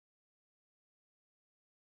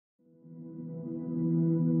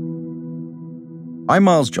I'm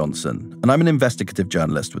Miles Johnson, and I'm an investigative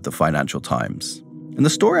journalist with the Financial Times. And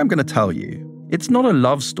the story I'm going to tell you, it's not a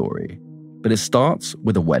love story, but it starts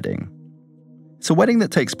with a wedding. It's a wedding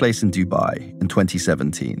that takes place in Dubai in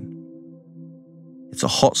 2017. It's a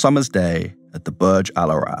hot summer's day at the Burj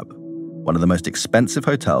Al Arab, one of the most expensive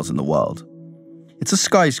hotels in the world. It's a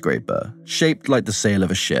skyscraper shaped like the sail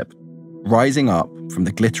of a ship, rising up from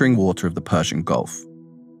the glittering water of the Persian Gulf.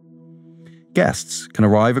 Guests can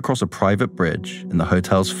arrive across a private bridge in the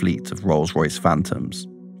hotel's fleet of Rolls-Royce Phantoms,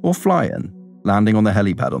 or fly in, landing on the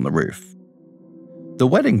helipad on the roof. The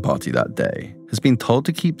wedding party that day has been told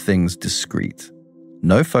to keep things discreet.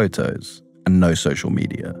 No photos and no social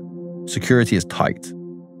media. Security is tight.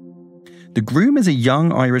 The groom is a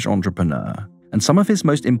young Irish entrepreneur, and some of his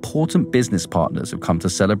most important business partners have come to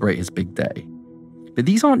celebrate his big day. But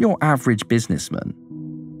these aren't your average businessmen.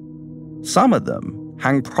 Some of them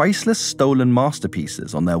hang priceless stolen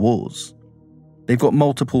masterpieces on their walls. They've got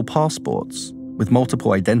multiple passports with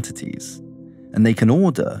multiple identities, and they can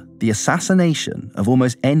order the assassination of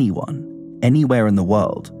almost anyone, anywhere in the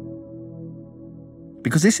world.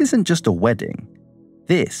 Because this isn't just a wedding.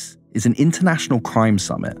 This is an international crime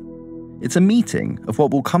summit. It's a meeting of what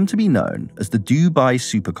will come to be known as the Dubai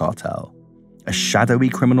Super Cartel, a shadowy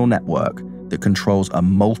criminal network that controls a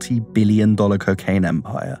multi-billion-dollar cocaine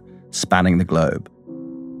empire spanning the globe.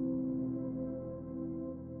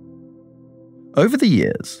 Over the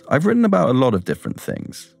years, I've written about a lot of different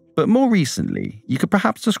things, but more recently, you could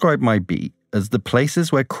perhaps describe my beat as the places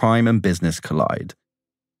where crime and business collide.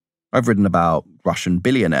 I've written about Russian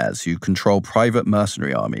billionaires who control private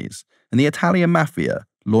mercenary armies and the Italian mafia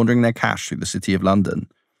laundering their cash through the city of London.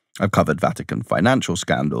 I've covered Vatican financial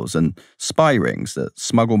scandals and spy rings that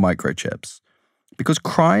smuggle microchips. Because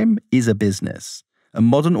crime is a business, and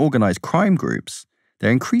modern organized crime groups, they're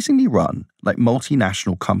increasingly run like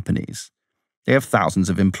multinational companies. They have thousands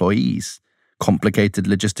of employees, complicated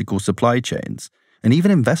logistical supply chains, and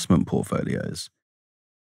even investment portfolios.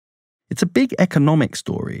 It's a big economic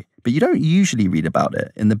story, but you don't usually read about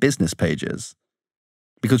it in the business pages.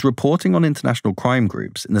 Because reporting on international crime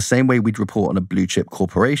groups in the same way we'd report on a blue-chip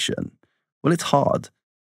corporation, well, it's hard.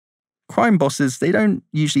 Crime bosses, they don't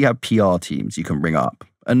usually have PR teams you can ring up.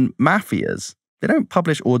 And mafias, they don't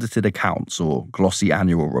publish audited accounts or glossy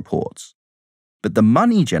annual reports. But the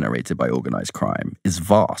money generated by organized crime is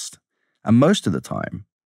vast, and most of the time,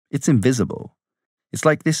 it's invisible. It's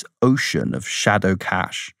like this ocean of shadow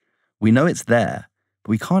cash. We know it's there, but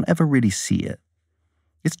we can't ever really see it.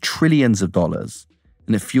 It's trillions of dollars,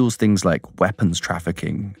 and it fuels things like weapons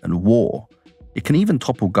trafficking and war. It can even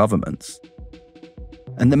topple governments.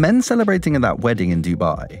 And the men celebrating at that wedding in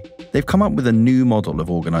Dubai, they've come up with a new model of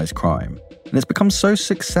organized crime, and it's become so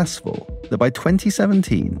successful that by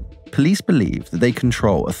 2017, police believe that they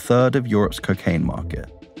control a third of Europe's cocaine market,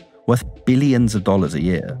 worth billions of dollars a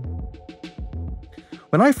year.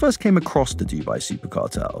 When I first came across the Dubai Super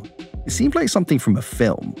Cartel, it seemed like something from a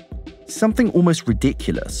film, something almost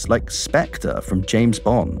ridiculous, like Spectre from James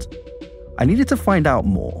Bond. I needed to find out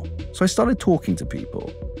more, so I started talking to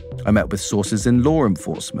people. I met with sources in law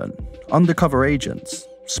enforcement, undercover agents,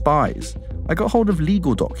 spies. I got hold of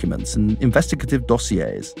legal documents and investigative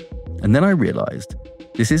dossiers, and then I realized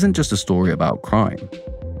this isn't just a story about crime.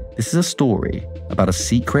 This is a story about a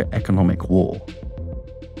secret economic war.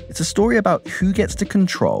 It's a story about who gets to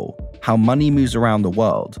control how money moves around the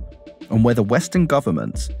world and whether Western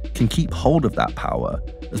governments can keep hold of that power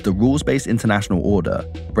as the rules-based international order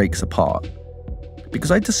breaks apart.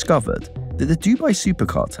 Because I discovered that the Dubai Super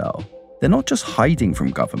Cartel, they're not just hiding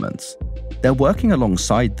from governments, they're working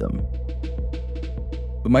alongside them.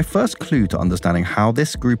 But my first clue to understanding how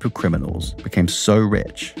this group of criminals became so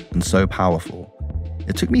rich and so powerful,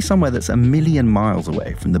 it took me somewhere that's a million miles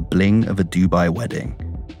away from the bling of a Dubai wedding.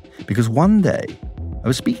 Because one day, I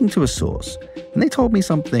was speaking to a source, and they told me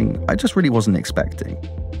something I just really wasn't expecting.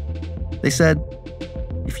 They said,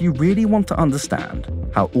 if you really want to understand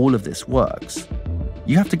how all of this works,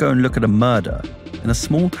 you have to go and look at a murder in a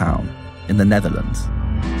small town in the Netherlands.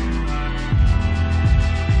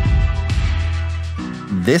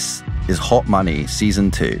 This is Hot Money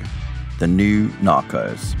Season 2, the new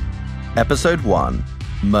Narcos. Episode 1,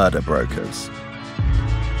 Murder Brokers.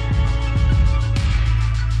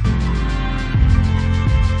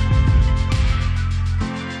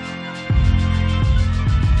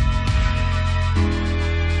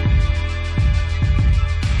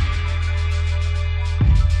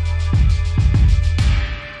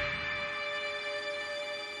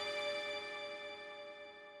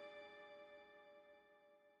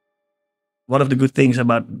 One of the good things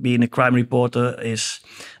about being a crime reporter is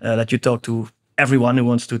that you talk to everyone who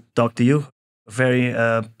wants to talk to you. very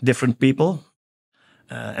different people.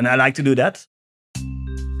 And I like to do that.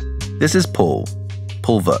 This is Paul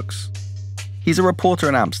Vux. He's a reporter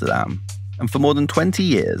in Amsterdam, and for more than 20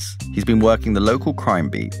 years, he's been working the local crime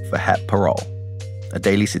beat for Het Parool, a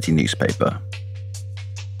daily city newspaper.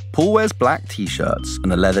 Paul wears black t-shirts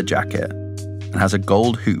and a leather jacket, and has a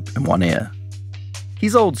gold hoop in one ear.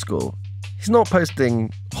 He's old school. He's not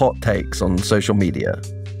posting hot takes on social media.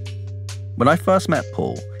 When I first met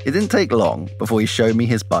Paul, it didn't take long before he showed me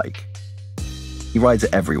his bike. He rides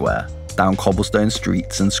it everywhere, down cobblestone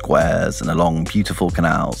streets and squares and along beautiful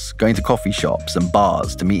canals, going to coffee shops and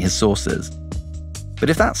bars to meet his sources. But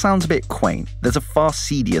if that sounds a bit quaint, there's a far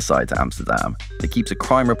seedier side to Amsterdam that keeps a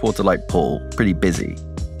crime reporter like Paul pretty busy.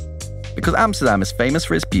 Because Amsterdam is famous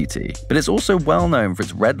for its beauty, but it's also well known for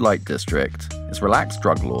its red light district, its relaxed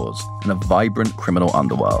drug laws, and a vibrant criminal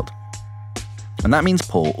underworld. And that means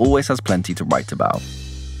Paul always has plenty to write about.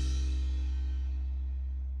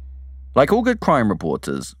 Like all good crime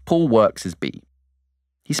reporters, Paul works his beat.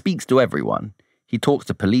 He speaks to everyone. He talks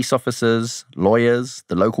to police officers, lawyers,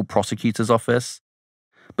 the local prosecutor's office.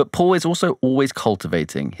 But Paul is also always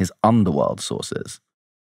cultivating his underworld sources.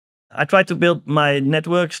 I try to build my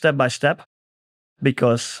network step by step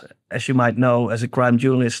because, as you might know, as a crime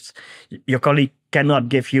journalist, your colleague cannot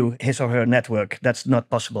give you his or her network. That's not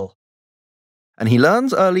possible. And he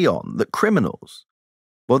learns early on that criminals,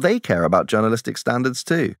 well, they care about journalistic standards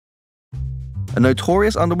too. A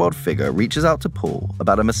notorious underworld figure reaches out to Paul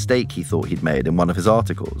about a mistake he thought he'd made in one of his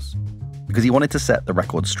articles, because he wanted to set the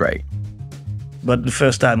record straight. But the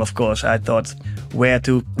first time, of course, I thought where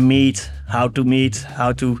to meet, how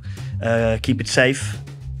to keep it safe.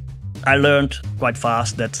 I learned quite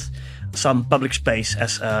fast that some public space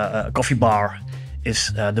as a coffee bar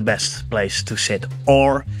is the best place to sit.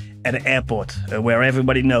 Or at an airport where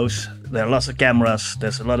everybody knows there are lots of cameras,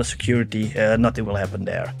 there's a lot of security, nothing will happen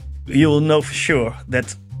there. You will know for sure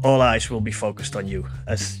that all eyes will be focused on you.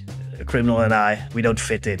 As a criminal and we don't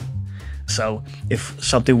fit in. So if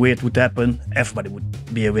something weird would happen, everybody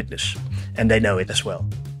would be a witness. And they know it as well.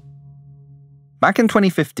 Back in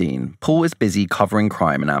 2015, Paul is busy covering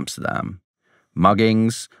crime in Amsterdam.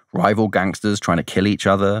 Muggings, rival gangsters trying to kill each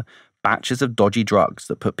other, batches of dodgy drugs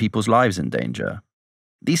that put people's lives in danger.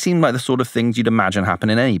 These seem like the sort of things you'd imagine happen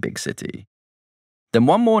in any big city. Then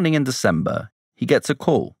one morning in December, he gets a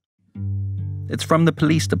call. It's from the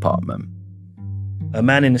police department. A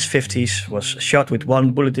man in his 50s was shot with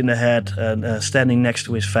one bullet in the head and standing next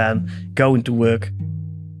to his van, going to work.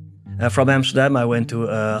 From Amsterdam, I went to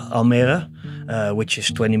Almere, which is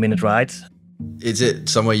a 20-minute ride. Is it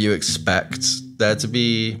somewhere you expect there to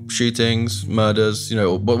be shootings, murders? You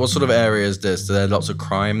know, what sort of area is this? Are there lots of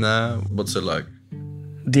crime there? What's it like?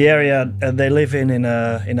 The area they live in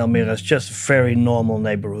Almere is just a very normal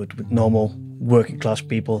neighborhood with normal working class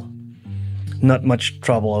people. Not much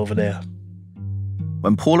trouble over there.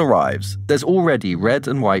 When Paul arrives, there's already red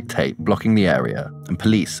and white tape blocking the area, and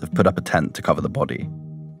police have put up a tent to cover the body.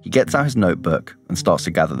 He gets out his notebook and starts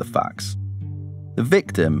to gather the facts. The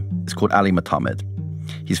victim is called Ali Mohammed.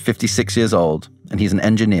 He's 56 years old, and he's an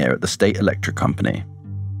engineer at the state electric company.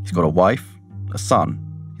 He's got a wife, a son.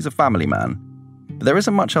 He's a family man. But there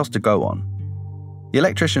isn't much else to go on. The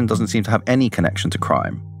electrician doesn't seem to have any connection to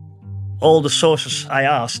crime. All the sources I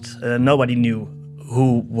asked, nobody knew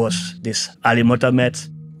who was this Ali Mohammed.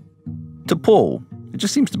 To Paul, it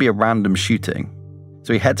just seems to be a random shooting.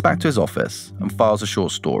 So he heads back to his office and files a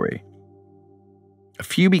short story. A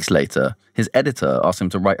few weeks later, his editor asks him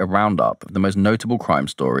to write a roundup of the most notable crime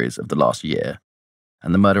stories of the last year.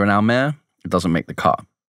 And the murder in Almere, it doesn't make the cut.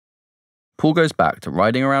 Paul goes back to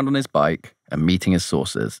riding around on his bike and meeting his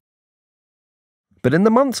sources. But in the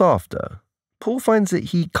months after, Paul finds that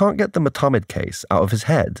he can't get the Mohammed case out of his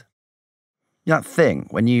head. That thing,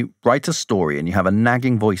 when you write a story and you have a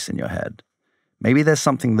nagging voice in your head, maybe there's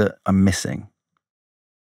something that I'm missing.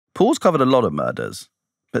 Paul's covered a lot of murders,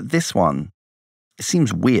 but this one, it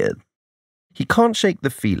seems weird. He can't shake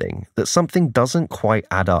the feeling that something doesn't quite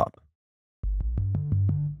add up.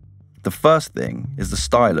 The first thing is the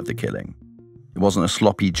style of the killing. It wasn't a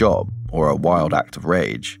sloppy job or a wild act of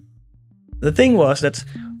rage. The thing was that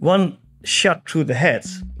one shot through the head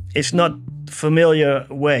is not the familiar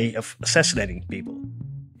way of assassinating people.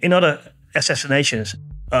 In other assassinations,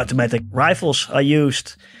 automatic rifles are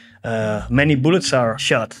used, many bullets are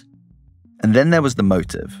shot. And then there was the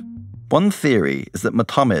motive. One theory is that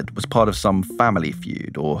Mohammed was part of some family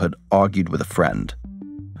feud or had argued with a friend.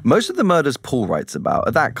 Most of the murders Paul writes about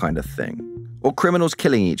are that kind of thing, or criminals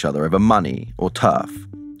killing each other over money or turf,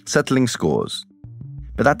 settling scores.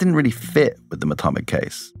 But that didn't really fit with the Mohammed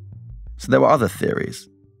case. So there were other theories.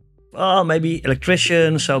 Oh, maybe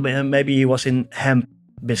electrician, so maybe he was in hemp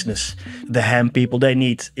business. The hemp people, they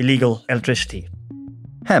need illegal electricity.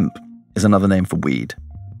 Hemp is another name for weed.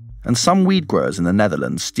 And some weed growers in the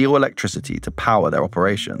Netherlands steal electricity to power their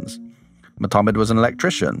operations. Mohammed was an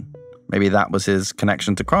electrician. Maybe that was his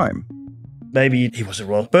connection to crime. Maybe he was the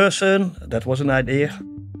wrong person. That was an idea.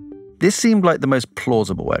 This seemed like the most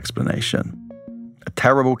plausible explanation. A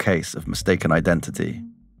terrible case of mistaken identity.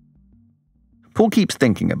 Paul keeps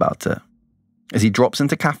thinking about it. As he drops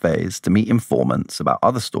into cafes to meet informants about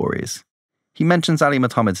other stories, he mentions Ali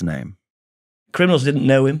Mohammed's name. Criminals didn't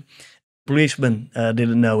know him. Policemen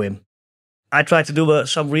didn't know him. I tried to do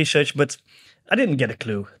some research, but I didn't get a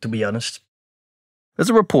clue, to be honest. As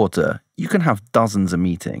a reporter, you can have dozens of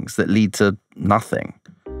meetings that lead to nothing.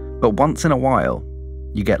 But once in a while,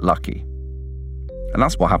 you get lucky. And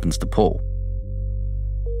that's what happens to Paul.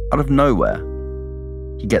 Out of nowhere,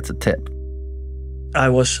 he gets a tip. I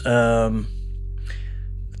was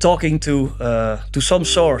talking to some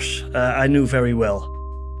source I knew very well.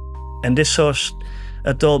 And this source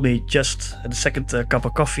told me just the second cup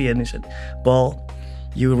of coffee, and he said, Paul,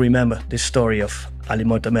 you remember this story of Ali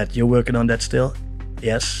Mohammed. You're working on that still?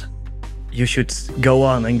 Yes. You should go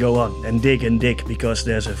on and dig, because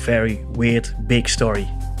there's a very weird, big story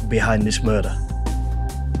behind this murder.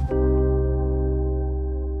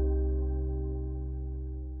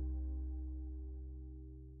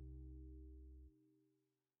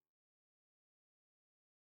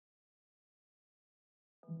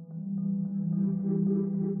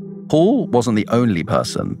 Paul wasn't the only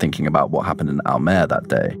person thinking about what happened in Almere that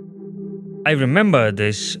day. I remember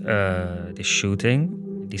this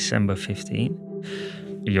shooting, December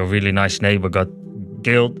 15. Your really nice neighbor got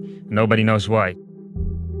killed. Nobody knows why.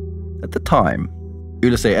 At the time,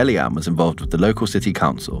 Ulysse Eliam was involved with the local city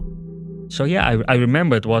council. So yeah, I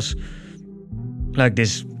remember it was like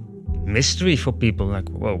this mystery for people. Like,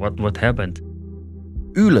 whoa, what happened?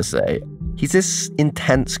 Ulysse, he's this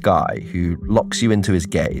intense guy who locks you into his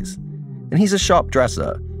gaze. And he's a sharp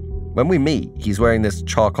dresser. When we meet, he's wearing this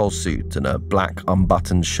charcoal suit and a black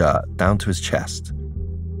unbuttoned shirt down to his chest.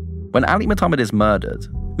 When Ali Mohammed is murdered,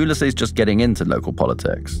 Ulysse is just getting into local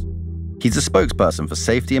politics. He's a spokesperson for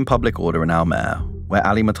safety and public order in Almere, where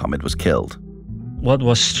Ali Mohammed was killed. What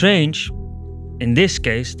was strange, in this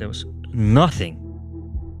case, there was nothing.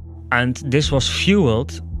 And this was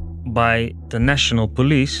fueled by the national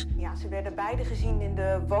police.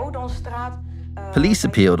 Police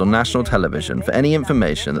appealed on national television for any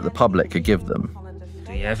information that the public could give them.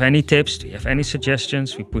 Do you have any tips? Do you have any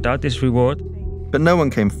suggestions? We put out this reward. But no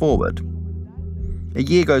one came forward. A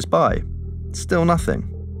year goes by, still nothing.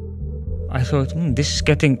 I thought, this is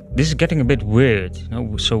getting a bit weird, you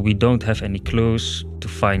know. So we don't have any clues to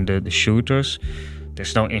find the shooters.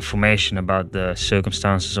 There's no information about the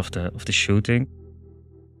circumstances of the shooting.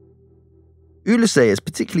 Ulysse is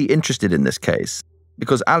particularly interested in this case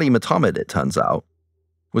because Ali Mohammed, it turns out,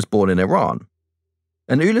 was born in Iran.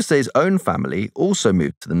 And Ulysse's own family also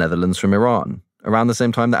moved to the Netherlands from Iran around the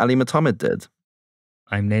same time that Ali Mohammed did.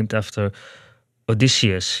 I'm named after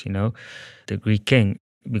Odysseus, you know, the Greek king,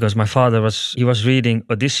 because my father was reading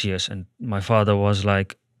Odysseus, and my father was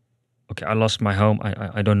like, okay, I lost my home.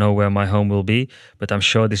 I don't know where my home will be, but I'm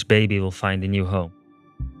sure this baby will find a new home.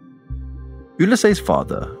 Ulysse's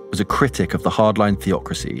father was a critic of the hardline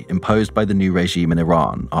theocracy imposed by the new regime in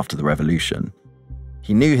Iran after the revolution.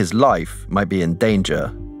 He knew his life might be in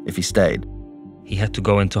danger if he stayed. He had to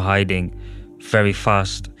go into hiding very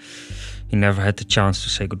fast. He never had the chance to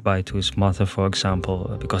say goodbye to his mother, for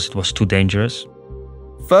example, because it was too dangerous.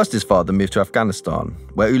 First, his father moved to Afghanistan,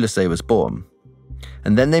 where Ulysse was born.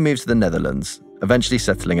 And then they moved to the Netherlands, eventually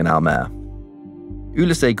settling in Almere.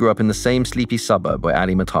 Ulysse grew up in the same sleepy suburb where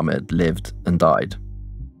Ali Mohammed lived and died.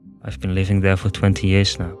 I've been living there for 20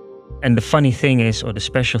 years now. And the funny thing is, or the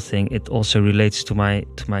special thing, it also relates to my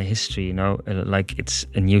history, you know, like it's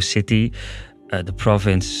a new city. The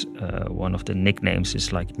province, one of the nicknames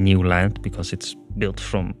is like New Land because it's built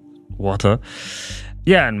from water.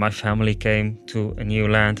 Yeah, and my family came to a new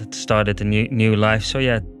land, started a new life. So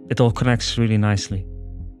yeah, it all connects really nicely.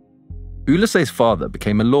 Ulysse's father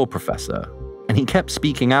became a law professor, and he kept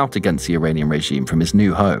speaking out against the Iranian regime from his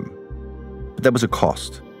new home. But there was a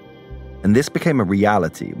cost. And this became a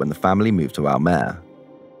reality when the family moved to Almere.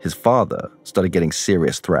 His father started getting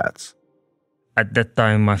serious threats. At that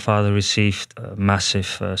time, my father received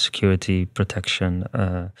massive security protection.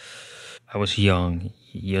 I was young.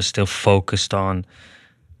 You're still focused on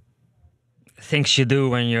things you do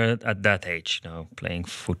when you're at that age, you know, playing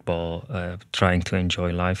football, trying to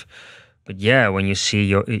enjoy life. But yeah, when you see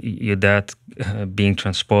your dad being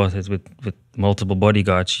transported with multiple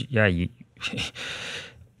bodyguards, yeah,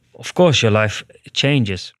 of course your life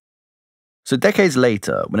changes. So decades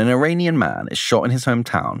later, when an Iranian man is shot in his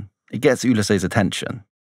hometown, it gets Ulysses's attention.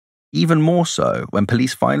 Even more so when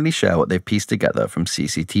police finally share what they've pieced together from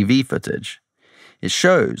CCTV footage. It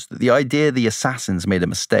shows that the idea the assassins made a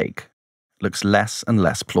mistake looks less and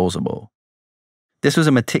less plausible. This was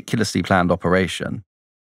a meticulously planned operation.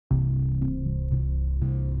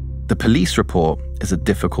 The police report is a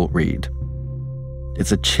difficult read.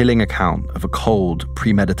 It's a chilling account of a cold,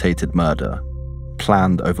 premeditated murder,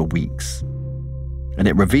 planned over weeks. And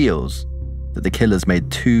it reveals that the killers made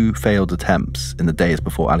 2 failed attempts in the days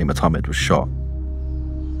before Ali Mohammed was shot.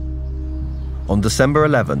 On December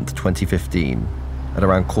 11th, 2015, at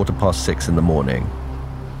around 6:15 in the morning,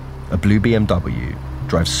 a blue BMW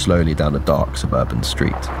drives slowly down a dark suburban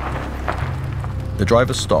street. The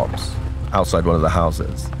driver stops outside one of the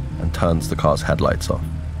houses and turns the car's headlights off.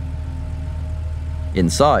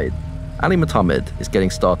 Inside, Ali Mohammed is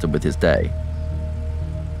getting started with his day.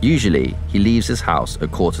 Usually, he leaves his house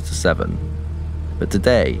at 6:45, but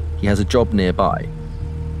today he has a job nearby.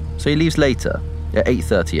 So he leaves later, at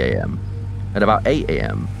 8:30 a.m. At about 8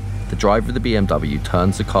 a.m., the driver of the BMW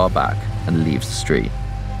turns the car back and leaves the street.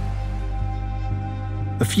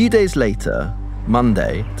 A few days later,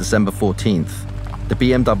 Monday, December 14th, the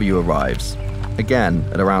BMW arrives, again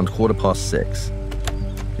at around 6:15.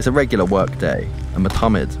 It's a regular work day, and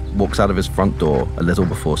Mohammed walks out of his front door a little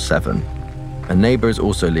before 7. A neighbor is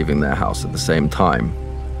also leaving their house at the same time,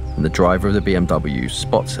 and the driver of the BMW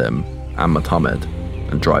spots him and Mohammed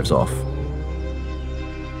and drives off.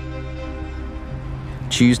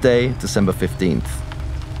 Tuesday, December 15th,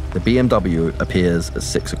 the BMW appears at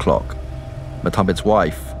 6 o'clock. Mohammed's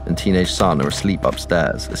wife and teenage son are asleep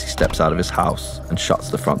upstairs as he steps out of his house and shuts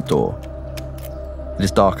the front door. It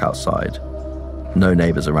is dark outside. No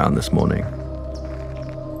neighbors around this morning.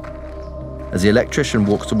 As the electrician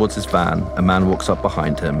walks towards his van, a man walks up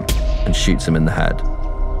behind him and shoots him in the head.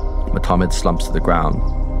 Mohammed slumps to the ground.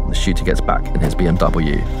 The shooter gets back in his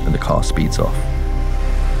BMW and the car speeds off.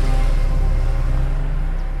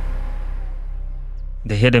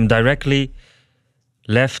 They hit him directly,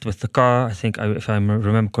 left with the car. I think, if I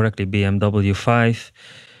remember correctly, BMW 5.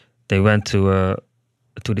 They went to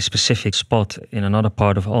the specific spot in another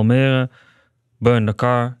part of Almere, burn the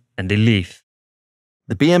car, and they leave.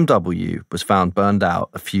 The BMW was found burned out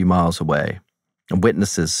a few miles away, and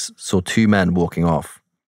witnesses saw 2 men walking off.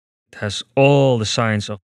 It has all the signs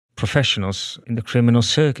of professionals in the criminal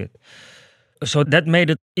circuit. So that made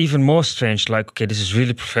it even more strange, like, okay, this is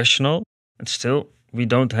really professional, and still we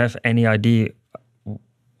don't have any idea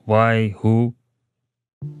why, who.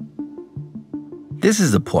 This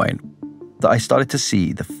is the point that I started to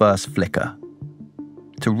see the first flicker,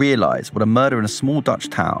 to realize what a murder in a small Dutch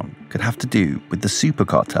town could have to do with the super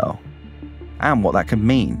cartel, and what that could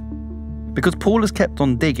mean. Because Paul has kept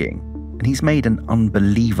on digging, and he's made an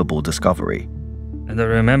unbelievable discovery. And I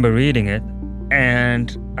remember reading it,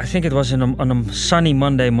 and I think it was on a sunny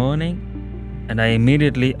Monday morning, and I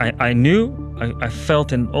immediately, I knew, I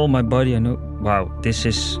felt in all my body, I knew, wow, this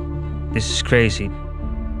is crazy.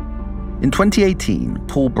 In 2018,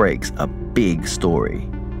 Paul breaks a big story.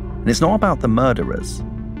 And it's not about the murderers,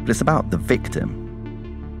 but it's about the victim.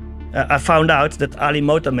 I found out that Ali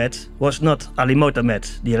Mohammed was not Ali Mohammed,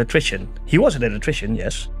 the electrician. He was an electrician,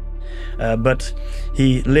 yes. But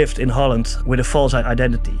he lived in Holland with a false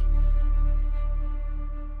identity.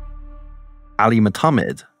 Ali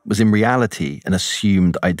Mohammed was in reality an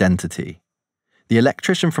assumed identity. The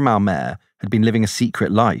electrician from Almere had been living a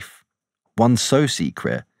secret life, one so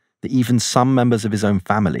secret that even some members of his own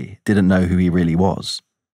family didn't know who he really was.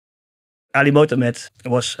 Ali Mohammed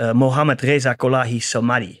was Mohammed Reza Kolahi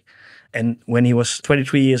Samadi. And when he was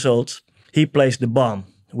 23 years old, he placed the bomb,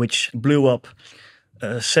 which blew up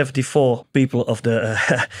 74 people of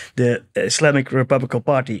the Islamic Republican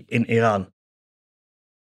Party in Iran.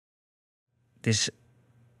 This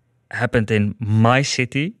happened in my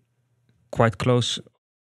city, quite close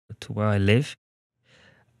to where I live.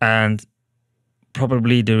 And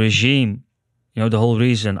probably the regime, the whole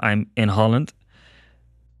reason I'm in Holland,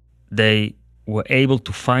 they were able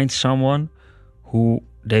to find someone who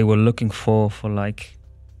they were looking for like,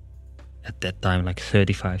 at that time, like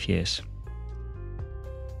 35 years.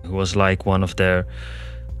 Who was like one of their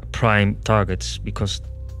prime targets because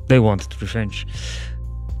they wanted revenge.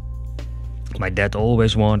 My dad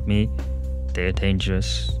always warned me, they're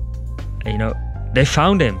dangerous. And, they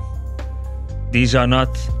found him. These are not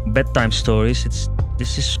bedtime stories,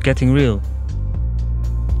 this is getting real.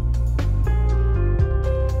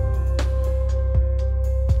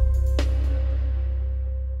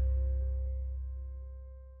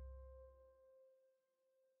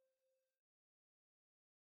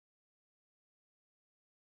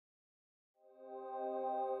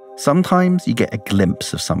 Sometimes you get a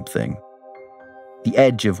glimpse of something, the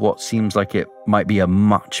edge of what seems like it might be a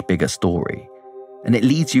much bigger story, and it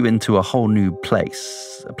leads you into a whole new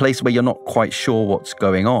place, a place where you're not quite sure what's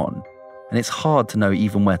going on, and it's hard to know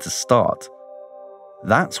even where to start.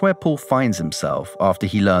 That's where Paul finds himself after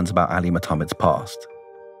he learns about Ali Muhammad's past.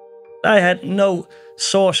 I had no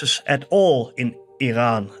sources at all in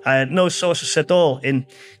Iran. I had no sources at all in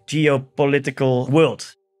geopolitical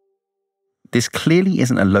world. This clearly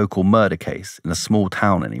isn't a local murder case in a small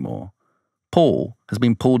town anymore. Paul has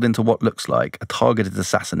been pulled into what looks like a targeted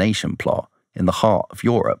assassination plot in the heart of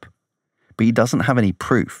Europe. But he doesn't have any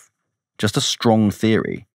proof, just a strong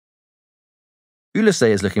theory.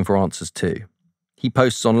 Ulysses is looking for answers too. He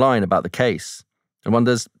posts online about the case and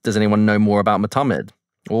wonders, does anyone know more about Muhammad?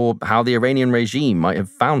 Or how the Iranian regime might have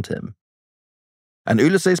found him? And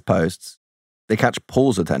Ulysses' posts, they catch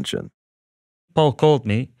Paul's attention. Paul called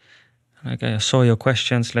me. Like, I saw your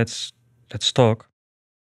questions, let's talk.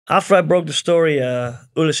 After I broke the story,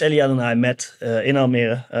 Ulis, Eliad and I met in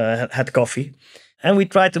Almere, had coffee. And we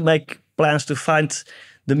tried to make plans to find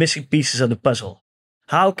the missing pieces of the puzzle.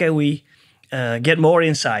 How can we get more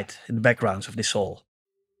insight in the backgrounds of this all?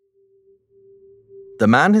 The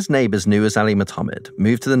man his neighbours knew as Ali Muhammad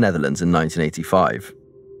moved to the Netherlands in 1985.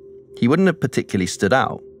 He wouldn't have particularly stood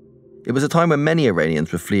out. It was a time when many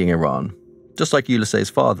Iranians were fleeing Iran, just like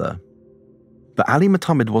Ulysses' father. But Ali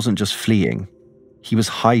Muhammad wasn't just fleeing, he was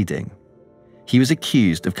hiding. He was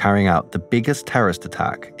accused of carrying out the biggest terrorist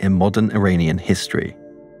attack in modern Iranian history.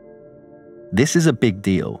 This is a big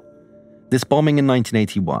deal. This bombing in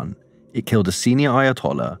 1981, it killed a senior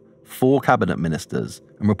Ayatollah, 4 cabinet ministers,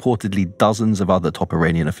 and reportedly dozens of other top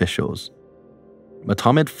Iranian officials.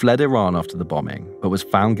 Muhammad fled Iran after the bombing, but was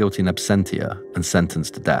found guilty in absentia and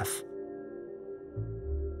sentenced to death.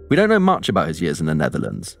 We don't know much about his years in the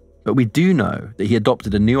Netherlands, but we do know that he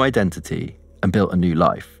adopted a new identity and built a new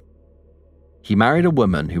life. He married a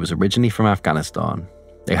woman who was originally from Afghanistan,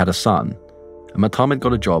 they had a son, and Muhammad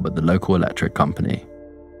got a job at the local electric company.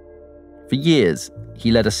 For years,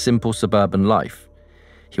 he led a simple suburban life.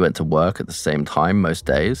 He went to work at the same time most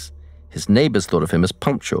days. His neighbours thought of him as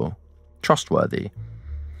punctual, trustworthy.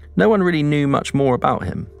 No one really knew much more about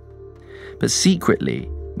him. But secretly,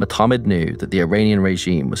 Muhammad knew that the Iranian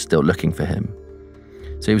regime was still looking for him.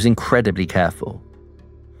 So he was incredibly careful.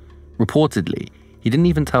 Reportedly, he didn't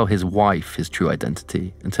even tell his wife his true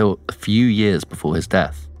identity until a few years before his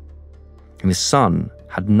death. And his son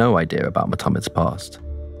had no idea about Muhammad's past.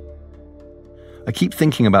 I keep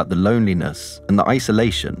thinking about the loneliness and the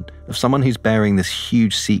isolation of someone who's bearing this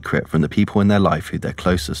huge secret from the people in their life who they're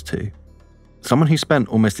closest to. Someone who spent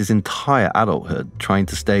almost his entire adulthood trying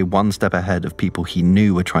to stay one step ahead of people he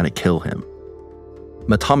knew were trying to kill him.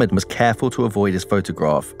 Muhammad was careful to avoid his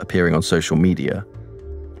photograph appearing on social media,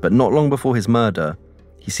 but not long before his murder,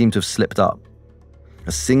 he seemed to have slipped up.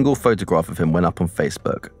 A single photograph of him went up on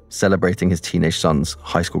Facebook, celebrating his teenage son's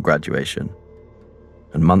high school graduation.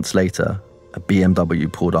 And months later, a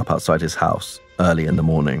BMW pulled up outside his house early in the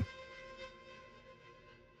morning.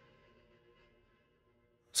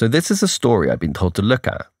 So this is a story I've been told to look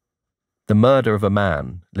at. The murder of a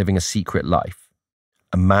man living a secret life.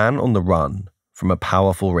 A man on the run from a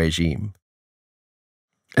powerful regime.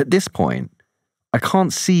 At this point, I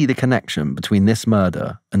can't see the connection between this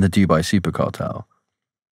murder and the Dubai super cartel.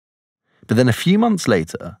 But then a few months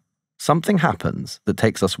later, something happens that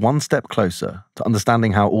takes us one step closer to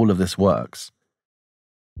understanding how all of this works.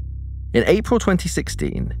 In April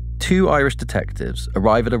 2016, 2 Irish detectives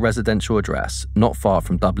arrive at a residential address not far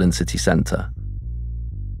from Dublin city centre.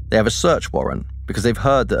 They have a search warrant because they've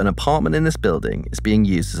heard that an apartment in this building is being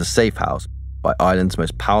used as a safe house by Ireland's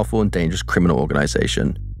most powerful and dangerous criminal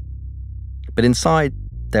organisation. But inside,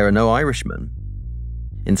 there are no Irishmen.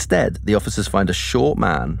 Instead, the officers find a short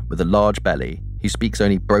man with a large belly who speaks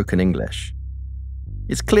only broken English.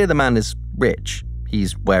 It's clear the man is rich.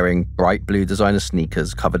 He's wearing bright blue designer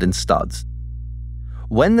sneakers covered in studs.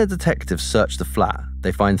 When the detectives search the flat,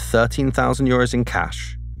 they find 13,000 euros in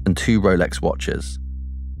cash and 2 Rolex watches.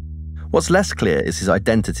 What's less clear is his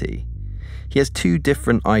identity. He has 2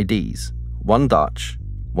 different IDs, one Dutch,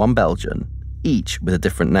 one Belgian, each with a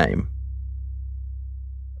different name.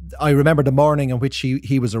 I remember the morning in which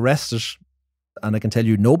he was arrested, and I can tell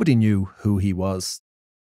you nobody knew who he was.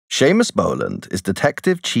 Seamus Boland is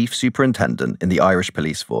Detective Chief Superintendent in the Irish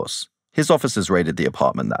Police Force. His officers raided the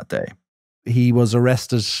apartment that day. He was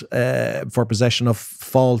arrested for possession of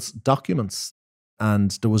false documents, and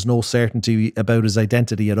there was no certainty about his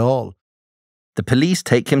identity at all. The police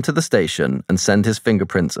take him to the station and send his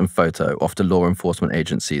fingerprints and photo off to law enforcement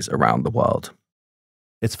agencies around the world.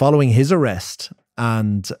 It's following his arrest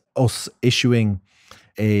and us issuing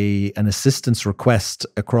an assistance request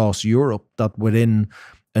across Europe, that within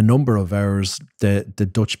a number of hours, the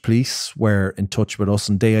Dutch police were in touch with us,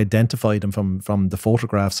 and they identified him from the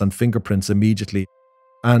photographs and fingerprints immediately.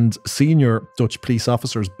 And senior Dutch police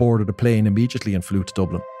officers boarded a plane immediately and flew to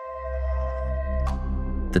Dublin.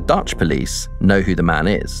 The Dutch police know who the man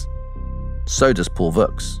is. So does Paul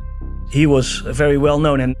Vux. He was very well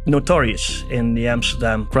known and notorious in the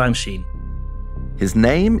Amsterdam crime scene. His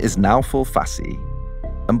name is Naufel Fassi,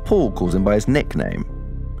 and Paul calls him by his nickname,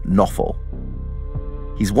 Noffel.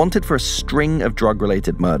 He's wanted for a string of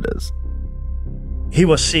drug-related murders. He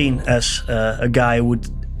was seen as a guy who would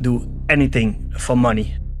do anything for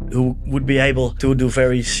money, who would be able to do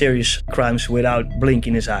very serious crimes without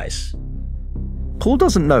blinking his eyes. Paul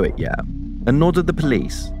doesn't know it yet, and nor did the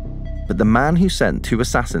police. But the man who sent 2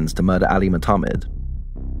 assassins to murder Ali Muhammad,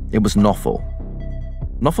 it was Noffel.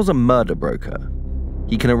 Noffel's a murder broker.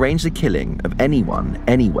 He can arrange the killing of anyone,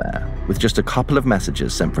 anywhere, with just a couple of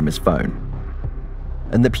messages sent from his phone.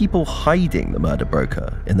 And the people hiding the murder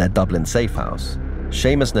broker in their Dublin safe house,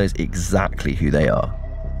 Seamus knows exactly who they are.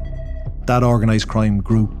 That organised crime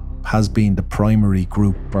group has been the primary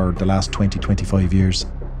group for the last 20-25 years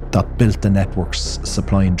that built the networks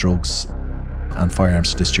supplying drugs and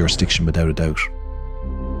firearms to this jurisdiction, without a doubt.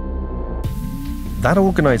 That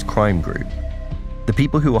organised crime group, the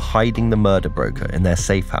people who are hiding the murder broker in their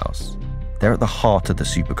safe house, they're at the heart of the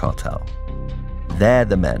super cartel. They're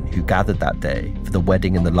the men who gathered that day for the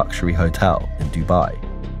wedding in the luxury hotel in Dubai.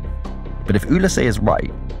 But if Ulisse is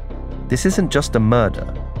right, this isn't just a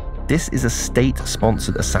murder. This is a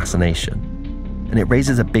state-sponsored assassination. And it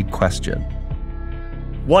raises a big question.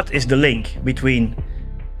 What is the link between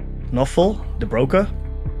Noffel, the broker,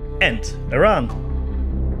 and Iran?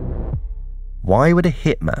 Why would a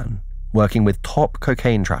hitman working with top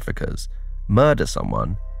cocaine traffickers murder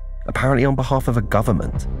someone, apparently on behalf of a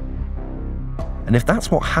government? And if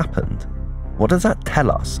that's what happened, what does that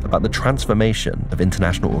tell us about the transformation of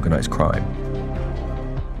international organised crime?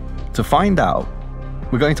 To find out,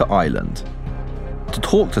 we're going to Ireland to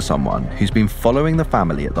talk to someone who's been following the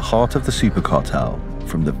family at the heart of the super cartel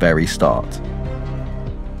from the very start.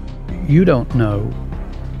 You don't know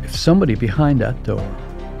if somebody behind that door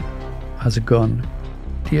has a gun.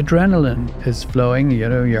 The adrenaline is flowing,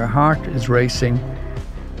 your heart is racing.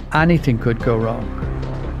 Anything could go wrong.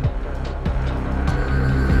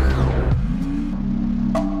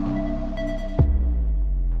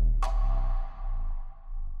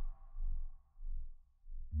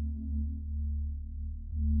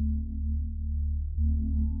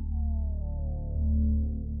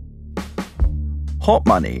 Hot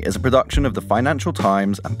Money is a production of the Financial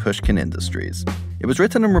Times and Pushkin Industries. It was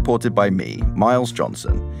written and reported by me, Miles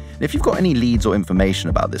Johnson. And if you've got any leads or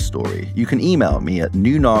information about this story, you can email me at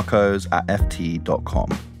newnarcos@ft.com.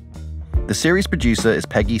 The series producer is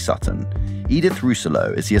Peggy Sutton. Edith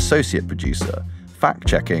Rousselot is the associate producer.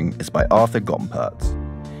 Fact-checking is by Arthur Gompertz.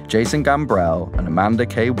 Jason Gambrell and Amanda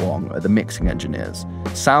K. Wong are the mixing engineers.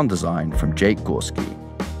 Sound design from Jake Gorski.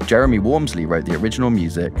 Jeremy Wormsley wrote the original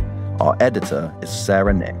music. Our editor is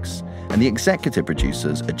Sarah Nix, and the executive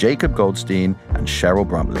producers are Jacob Goldstein and Cheryl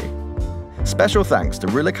Brumley. Special thanks to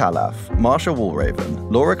Rilla Calaf, Marsha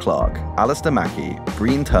Walraven, Laura Clark, Alistair Mackey,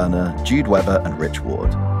 Breen Turner, Jude Weber, and Rich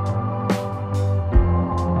Ward.